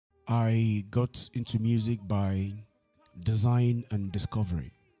I got into music by design and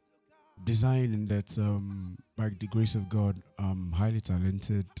discovery. Design in that, by the grace of God, I'm highly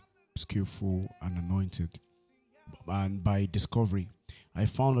talented, skillful, and anointed. And by discovery, I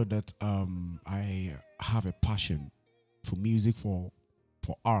found out that I have a passion for music, for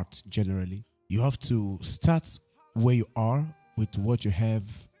art generally. You have to start where you are with what you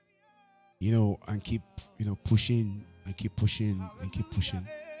have, and keep, pushing and keep pushing and keep pushing.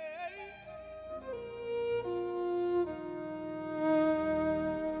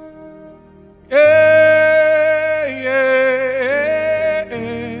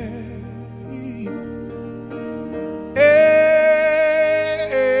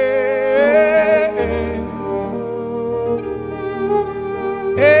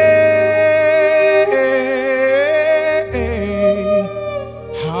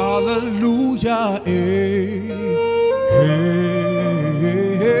 Hallelujah, hallelujah,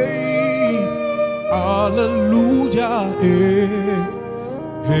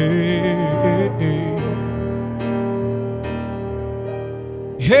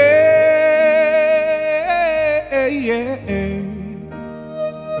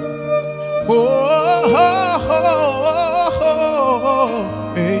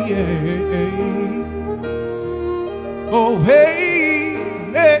 oh, hey,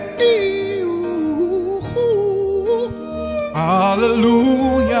 ooh,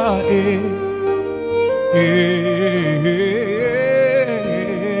 hallelujah,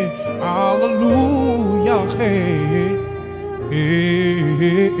 hallelujah,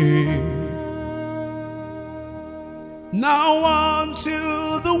 Now unto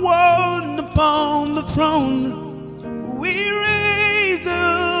the one upon the throne, we raise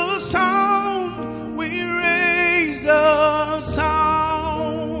a sound, we raise a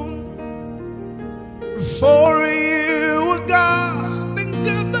sound. For you are God and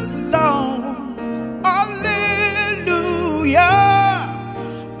God alone. Hallelujah,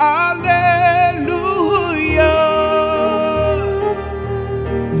 hallelujah.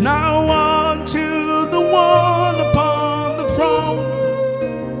 Now unto the one upon the throne,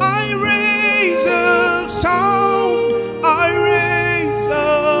 I raise a sound, I raise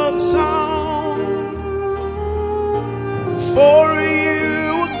a sound. For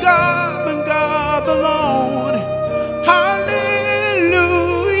you are God and God alone. Hallelujah,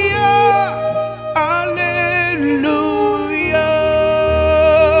 hallelujah.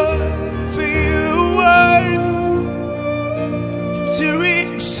 For you are worthy to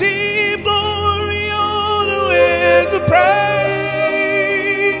receive glory, honor, and the praise.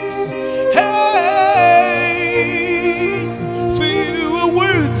 Hey, for you are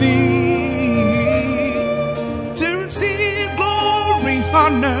worthy to receive glory,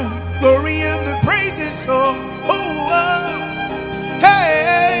 honor, glory, and the praises.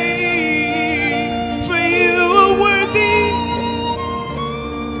 Hey, for you are worthy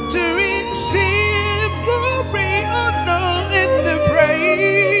to receive glory, honor, and the praise.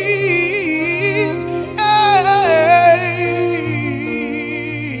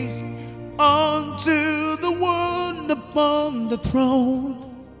 Unto the one upon the throne,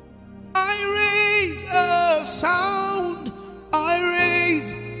 I raise a sound, I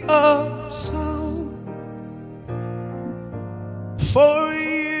raise a sound. For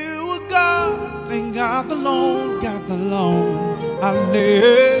you are God and God alone, God alone.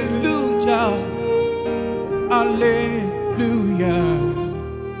 Hallelujah, hallelujah.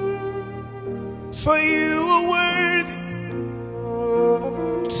 For you are worthy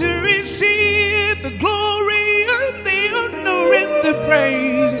to receive the glory and the honor and the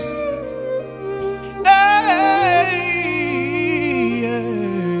praise.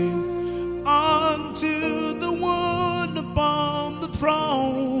 Unto the one upon the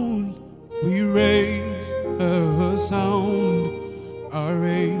throne, we raise a sound, I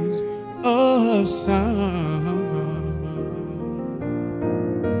raise a sound.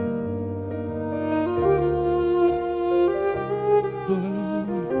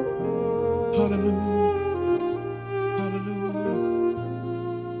 Hallelujah, hallelujah, hallelujah.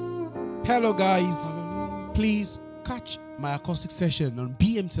 Hello guys, please catch my acoustic session on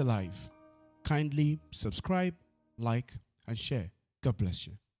BMTLive. Kindly subscribe, like, and share. God bless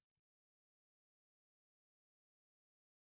you.